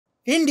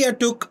India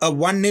took a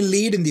 1-0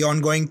 lead in the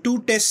ongoing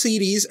two-test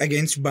series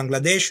against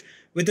Bangladesh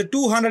with a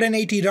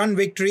 280-run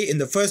victory in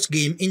the first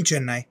game in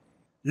Chennai.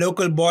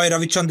 Local boy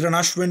Ravichandran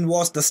Ashwin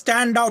was the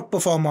standout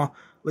performer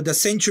with a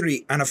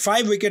century and a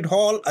 5-wicket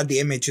haul at the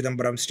M.A.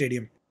 Chidambaram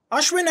Stadium.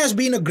 Ashwin has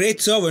been a great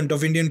servant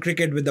of Indian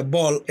cricket with the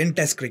ball in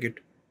Test cricket.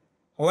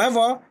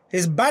 However,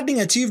 his batting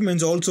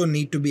achievements also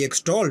need to be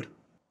extolled.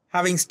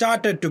 Having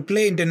started to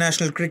play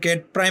international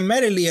cricket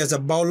primarily as a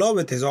bowler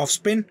with his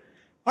off-spin,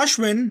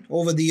 Ashwin,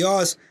 over the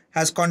years,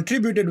 has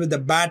contributed with the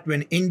bat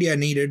when India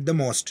needed the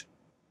most.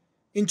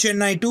 In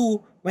Chennai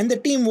too, when the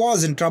team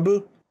was in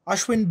trouble,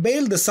 Ashwin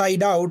bailed the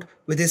side out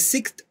with his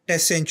 6th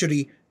Test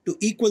century to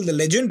equal the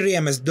legendary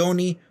MS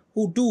Dhoni,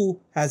 who too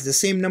has the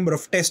same number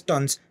of Test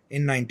runs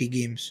in 90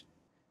 games.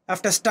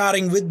 After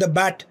starring with the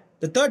bat,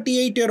 the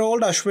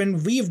 38-year-old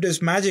Ashwin weaved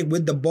his magic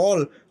with the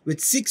ball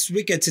with 6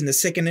 wickets in the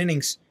second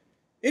innings.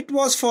 It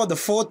was for the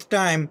 4th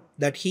time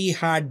that he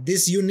had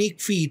this unique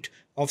feat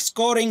of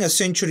scoring a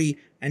century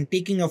and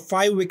taking a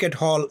 5-wicket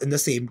haul in the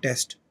same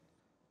test.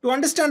 To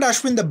understand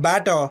Ashwin the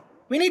batter,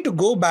 we need to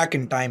go back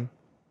in time.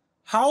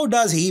 How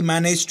does he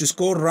manage to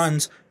score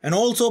runs and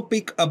also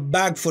pick a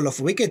bag full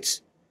of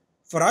wickets?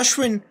 For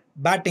Ashwin,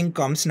 batting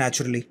comes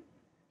naturally.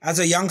 As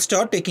a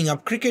youngster taking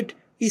up cricket,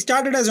 he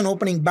started as an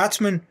opening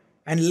batsman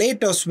and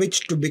later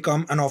switched to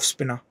become an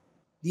off-spinner.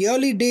 The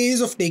early days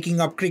of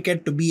taking up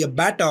cricket to be a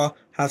batter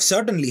have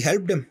certainly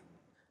helped him.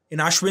 In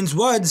Ashwin's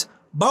words,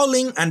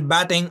 bowling and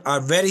batting are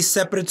very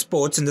separate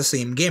sports in the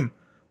same game.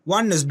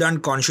 One is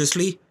done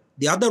consciously,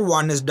 the other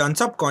one is done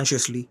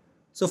subconsciously.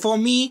 So for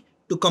me,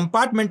 to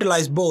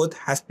compartmentalize both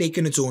has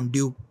taken its own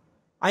due.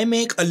 I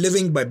make a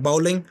living by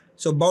bowling,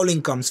 so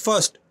bowling comes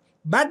first.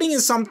 Batting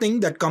is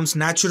something that comes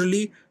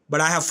naturally, but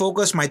I have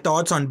focused my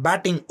thoughts on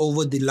batting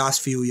over the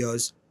last few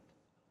years.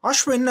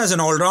 Ashwin as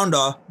an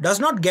all-rounder does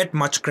not get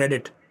much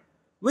credit,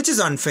 which is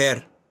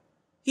unfair.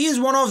 He is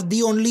one of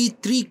the only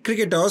 3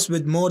 cricketers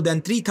with more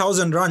than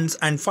 3,000 runs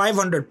and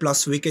 500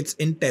 plus wickets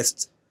in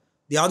tests.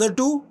 The other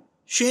 2,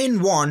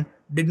 Shane Warne,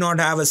 did not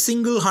have a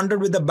single 100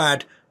 with the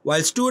bat,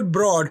 while Stuart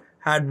Broad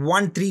had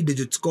one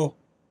 3-digit score.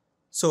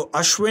 So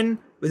Ashwin,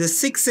 with his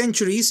 6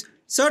 centuries,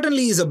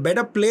 certainly is a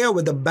better player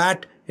with a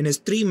bat in his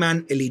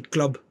 3-man elite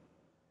club.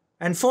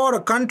 And for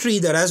a country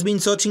that has been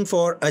searching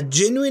for a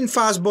genuine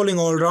fast bowling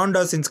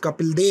all-rounder since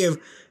Kapil Dev,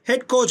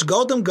 head coach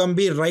Gautam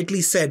Gambhir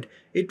rightly said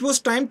it was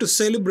time to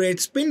celebrate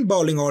spin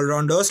bowling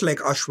all-rounders like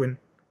Ashwin.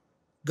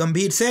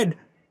 Gambhir said,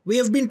 "We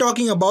have been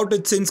talking about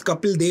it since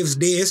Kapil Dev's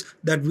days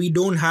that we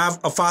don't have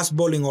a fast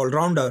bowling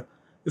all-rounder.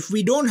 If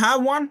we don't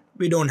have one,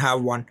 we don't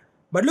have one.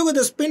 But look at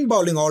the spin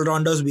bowling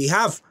all-rounders we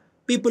have.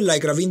 People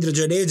like Ravindra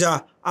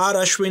Jadeja, R.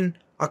 Ashwin,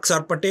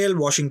 Akshar Patel,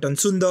 Washington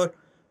Sundar.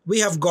 We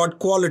have got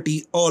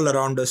quality all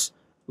around us.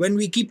 When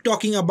we keep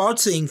talking about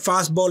saying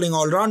fast bowling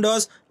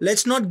all-rounders,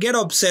 let's not get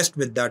obsessed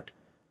with that.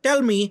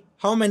 Tell me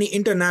how many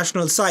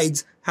international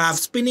sides have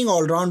spinning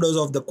all-rounders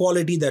of the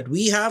quality that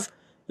we have.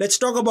 Let's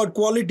talk about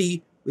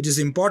quality, which is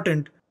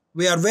important.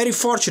 We are very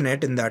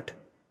fortunate in that."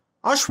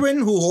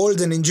 Ashwin, who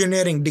holds an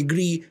engineering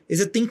degree, is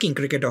a thinking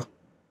cricketer.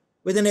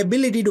 With an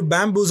ability to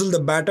bamboozle the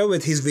batter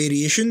with his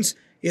variations,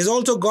 he has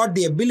also got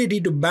the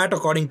ability to bat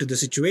according to the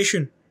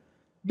situation.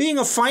 Being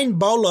a fine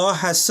bowler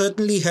has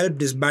certainly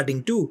helped his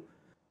batting too.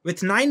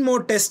 With 9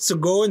 more tests to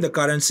go in the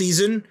current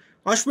season,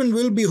 Ashwin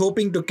will be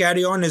hoping to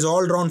carry on his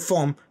all-round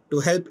form to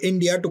help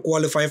India to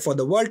qualify for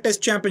the World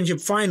Test Championship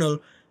final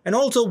and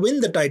also win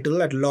the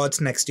title at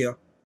Lord's next year.